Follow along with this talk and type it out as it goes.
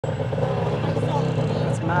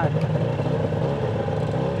mad.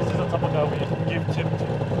 This is the type of guy we give tip to.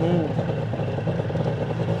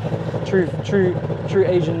 True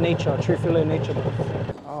Asian nature, true Fillet nature, bro.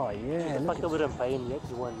 Oh yeah. The fact that we don't pay him yet,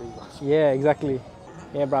 he won't leave us. Yeah, exactly.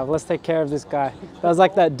 Yeah, bruv, let's take care of this guy. That was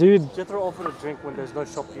like that dude. Jethro offered a drink when there's no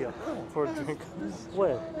shop here for a drink.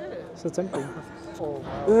 Where? It's a temple. Oh,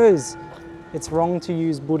 wow. It's wrong to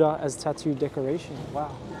use Buddha as tattoo decoration.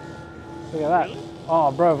 Wow. Look at that.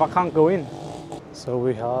 Oh, bro, I can't go in.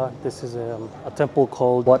 So this is a temple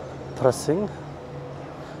called Wat Prasing.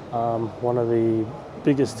 One of the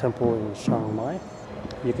biggest temple in Chiang Mai.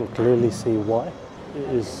 You can clearly see why. It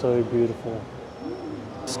is so beautiful.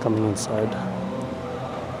 Just coming inside.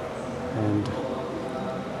 And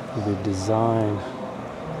the design,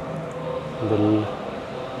 the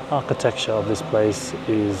architecture of this place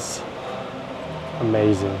is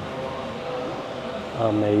amazing.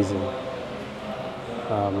 Amazing.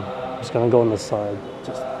 I'm just gonna go on the side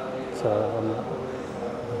just so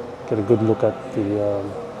get a good look at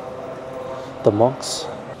the monks.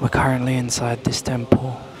 We're currently inside this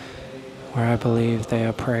temple where I believe they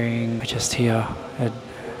are praying. We're just here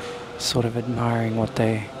sort of admiring what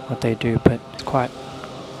they do, but it's quite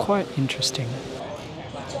interesting.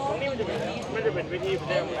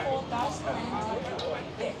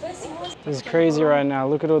 This is crazy right now.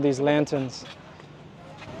 Look at all these lanterns.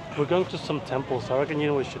 We're going to some temples. I reckon you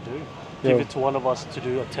know what we should do. Give it to one of us to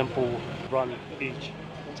do a temple run each.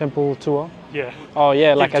 Temple tour? Yeah. Oh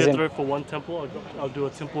yeah, like as in for one temple, I'll do a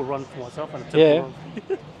temple run for myself and a temple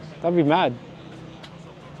run. That'd be mad.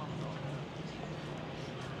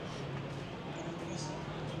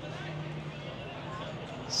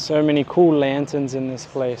 So many cool lanterns in this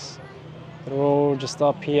place. They're all just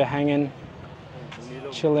up here hanging,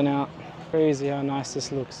 chilling out. Crazy how nice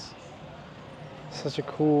this looks. Such a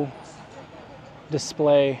cool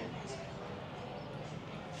display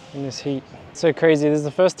in this heat. So crazy. This is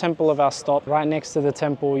the first temple of our stop. Right next to the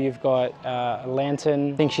temple, you've got a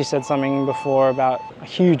lantern. I think she said something before about a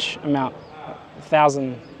huge amount,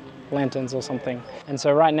 1,000 lanterns or something. And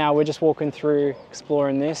so right now we're just walking through,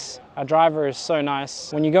 exploring this. Our driver is so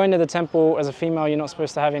nice. When you go into the temple as a female, you're not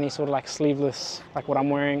supposed to have any sort of like sleeveless, like what I'm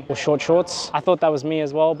wearing, or short shorts. I thought that was me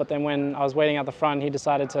as well, but then when I was waiting at the front, he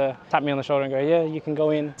decided to tap me on the shoulder and go, yeah, you can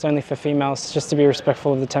go in. It's only for females, just to be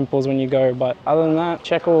respectful of the temples when you go. But other than that,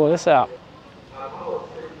 check all of this out.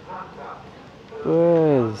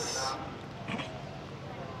 Buzz.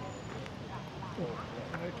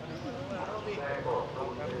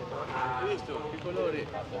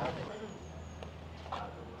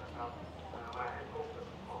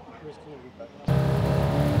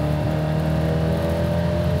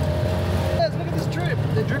 Look at this drip.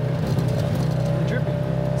 They're dripping. They're dripping.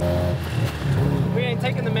 We ain't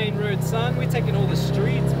taking the main road, son. We're taking all the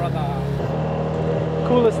streets, brother.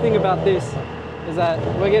 Coolest thing about this is that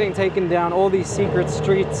we're getting taken down all these secret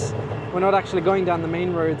streets. We're not actually going down the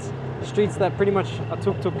main roads. Streets that pretty much a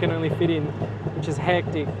tuk-tuk can only fit in, which is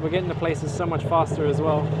hectic. We're getting to places so much faster as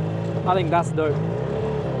well. I think that's dope.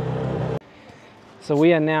 So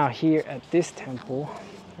we are now here at this temple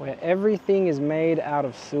where everything is made out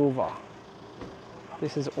of silver.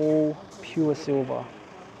 This is all pure silver.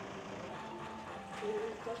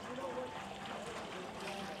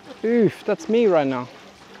 Oof, that's me right now.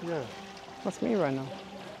 Yeah. That's me right now.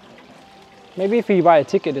 Maybe if you buy a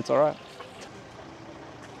ticket, it's alright.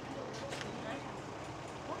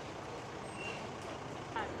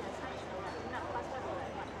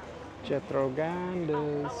 Jethro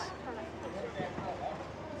Ganders.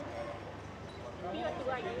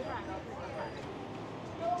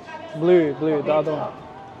 Blue, the other one.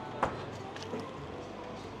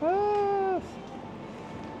 Ah.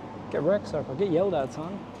 Get wrecked, Circle. Get yelled at,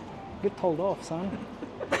 son. Get told off, son.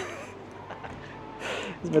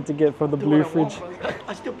 He's about to get from the blue fridge.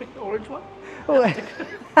 I still pick the orange one.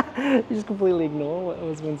 You just completely ignore what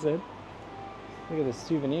was been said. Look at this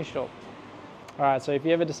souvenir shop. Alright, so if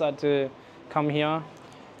you ever decide to come here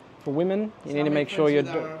for women, you need to make sure you're...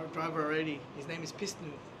 Our driver already. His name is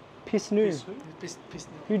Pisnu. Pisnu? Pisnu.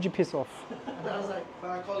 Who'd you piss off? I was like,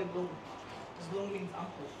 but I call him Blum. Because Blum means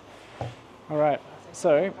uncle. Alright,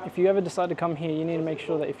 so if you ever decide to come here, you need to make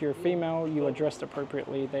sure that if you're a female, you are dressed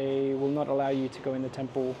appropriately. They will not allow you to go in the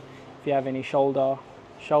temple if you have any shoulder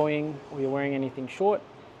showing or you're wearing anything short.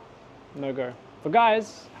 No go. For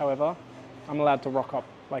guys, however, I'm allowed to rock up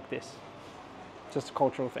like this. Just a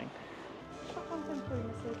cultural thing.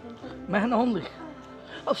 Man only.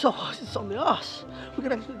 Oh, so it's only us. We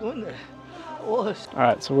can actually go in there.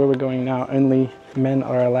 Alright, so where we're going now, only men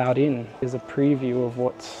are allowed in. Here's a preview of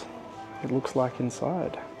what it looks like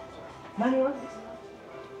inside.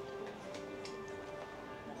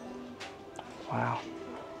 Wow.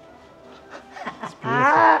 It's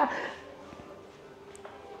beautiful.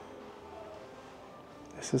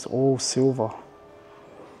 This is all silver.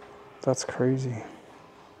 That's crazy.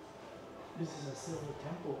 This is a silver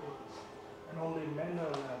temple, and only men are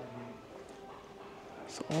allowed in here.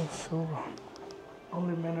 It's all silver.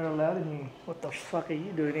 Only men are allowed in here. What the fuck are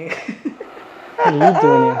you doing here? What are you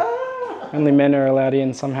doing here? Only men are allowed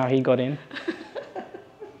in. Somehow he got in.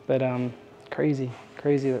 But crazy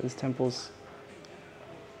that this temple's.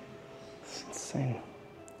 It's insane.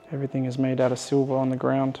 Everything is made out of silver on the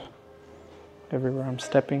ground. Everywhere I'm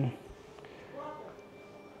stepping.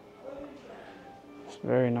 It's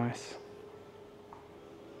very nice.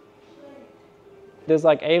 There's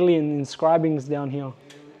like alien inscribings down here.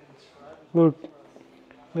 Look,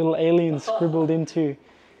 little aliens scribbled into.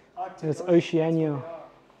 It's Oceania.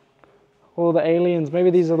 All the aliens, maybe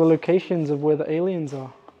these are the locations of where the aliens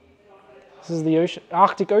are. This is the ocean,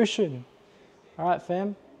 Arctic Ocean. All right,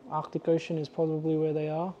 fam. Arctic Ocean is probably where they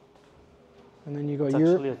are. And then you got It's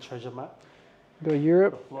Europe. actually a treasure map. You got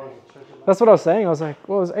Europe. Floor is a treasure map. That's what I was saying. I was like,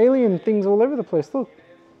 well, there's alien things all over the place. Look,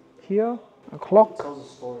 here, a It clock. tells a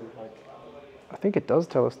story, like, I think it does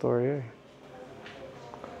tell a story, eh?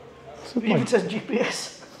 This is Even like- says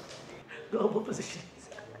GPS. Global positions.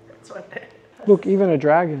 It's right there. look, even a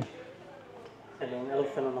dragon. and an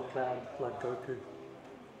elephant on a cloud, like Goku.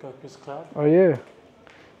 Goku's cloud. Oh yeah,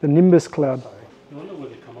 the Nimbus cloud. Sorry. I wonder where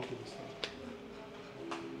they come up with this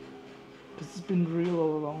stuff. This has been real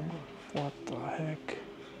all along. What the heck?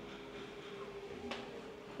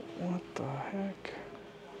 What the heck?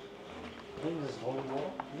 I think this is holy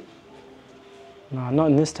water. Nah, not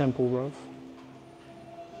in this temple, bro.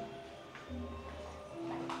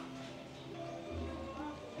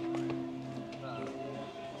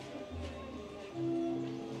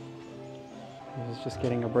 He's just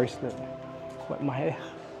getting a bracelet. Wet my hair.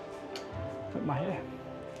 Wet my hair.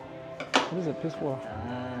 What is it? Piss water.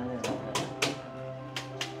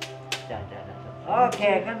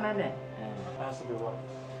 Okay, come on. It has to be right.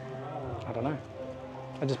 I don't know.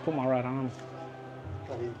 I just put my right arm.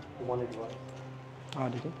 He wanted it right. Oh,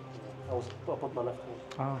 did he? I put my left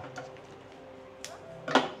hand.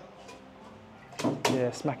 Oh.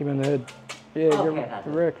 Yeah, smack him in the head. Yeah, get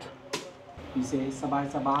wrecked. We say sabai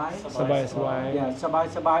sabai. Sabai, sabai. Yeah, sabai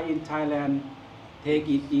sabai in Thailand. Take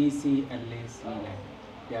it easy and let's relax.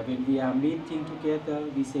 Yeah, when we are meeting together,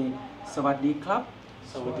 we say Sawadee Club.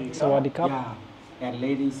 Sawadee Cup. Yeah, and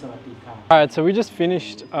ladies Sawadee Club. All right, so we just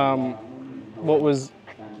finished what was,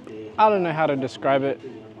 I don't know how to describe it.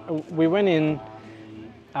 We went in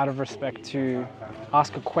out of respect to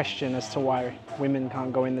ask a question as to why women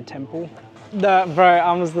can't go in the temple. Bro,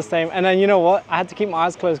 I was the same. And then you know what? I had to keep my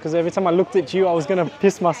eyes closed because every time I looked at you, I was gonna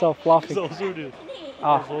piss myself laughing. I was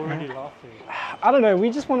already laughing. I don't know, we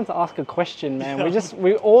just wanted to ask a question, man.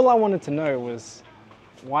 All I wanted to know was,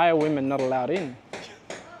 why are women not allowed in?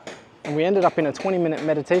 And we ended up in a 20-minute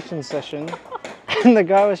meditation session and the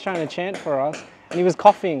guy was trying to chant for us and he was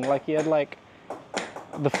coughing like he had like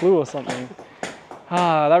the flu or something.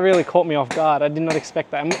 That really caught me off guard. I did not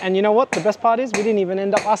expect that. And you know what? The best part is we didn't even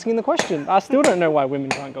end up asking the question. I still don't know why women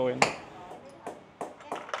can't go in.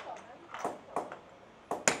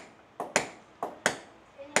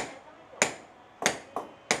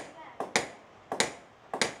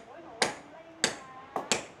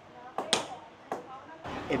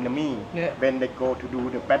 Enemy Yeah. when they go to do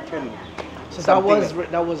the battle. So Something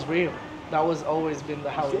that was real. That was always been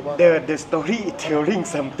how it was. the story is telling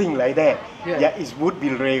something like that. Yeah. Yeah, it would be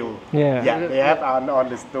real. Yeah. Yeah, they have on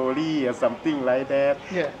the story or something like that.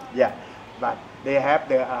 Yeah. Yeah, but they have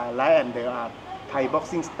the lion, the Thai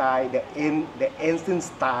boxing style, the ancient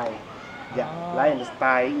style. Yeah, lion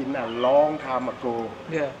style in a long time ago.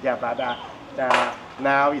 Yeah. Yeah, but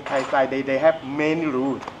now in Thai style they have many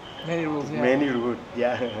rules. Many rules. Yeah. Many rules.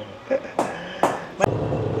 Yeah.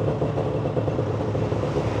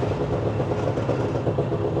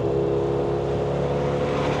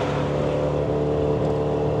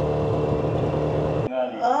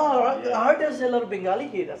 Oh, right. I heard there's a lot of Bengali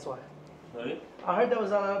here. That's why. Sorry? I heard there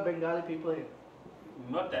was a lot of Bengali people here.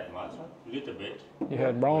 Not that much, little bit. You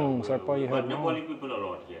heard wrong, Sarpa, you But heard Nepali wrong. people a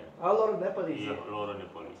lot here. A lot of Nepalese. Yeah, Here. a lot of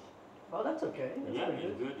Nepali. Oh, that's okay. That's Yeah, pretty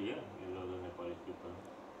it's good. good, yeah. A lot of Nepali people.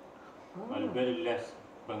 But very less.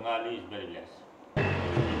 Bengali is very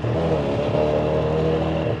less.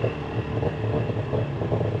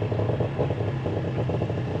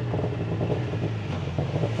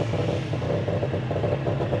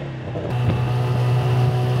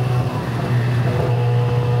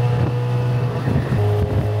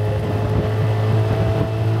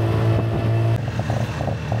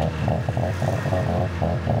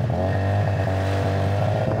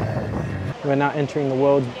 We're now entering the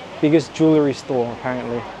world's biggest jewellery store,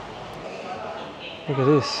 apparently. Look at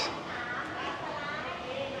this.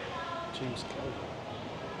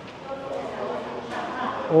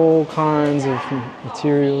 All kinds of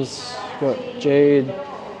materials. You've got jade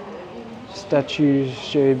statues,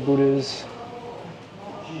 jade Buddhas.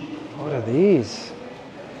 What are these?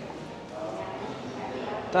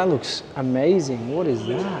 That looks amazing. What is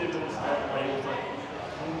that?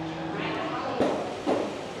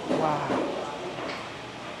 Wow.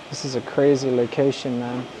 This is a crazy location,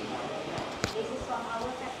 man.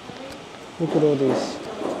 Look at all these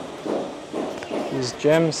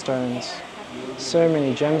gemstones. So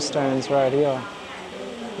many gemstones right here.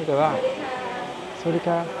 Look at that.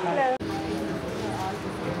 Sorika. Hello.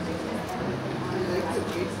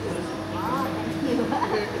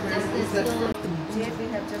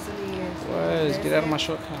 Boys, get out of my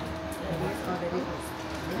shot.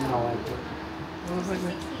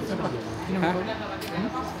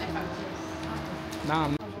 Nah.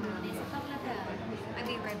 I'll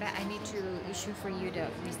be right back. I need to issue for you the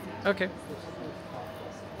receipt. Okay.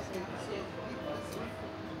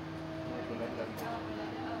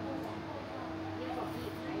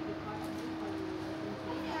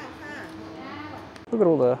 Look at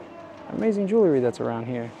all the amazing jewellery that's around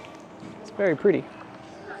here. It's very pretty.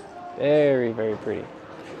 Very, very pretty.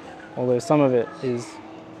 Although some of it is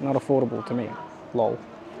not affordable to me. Lol.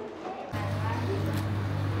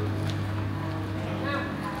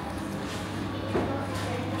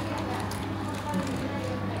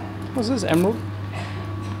 What's this, emerald?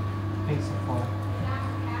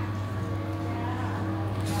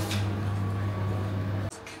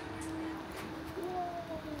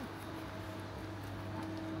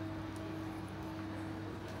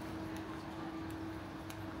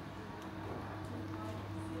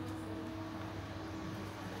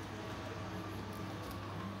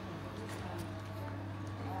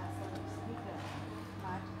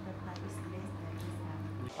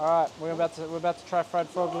 All right, we're about to try fried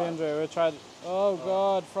frog, Leandro. We'll try. Oh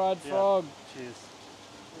God, fried frog. Cheers.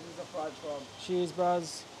 This is a fried frog. Cheers,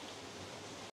 bros.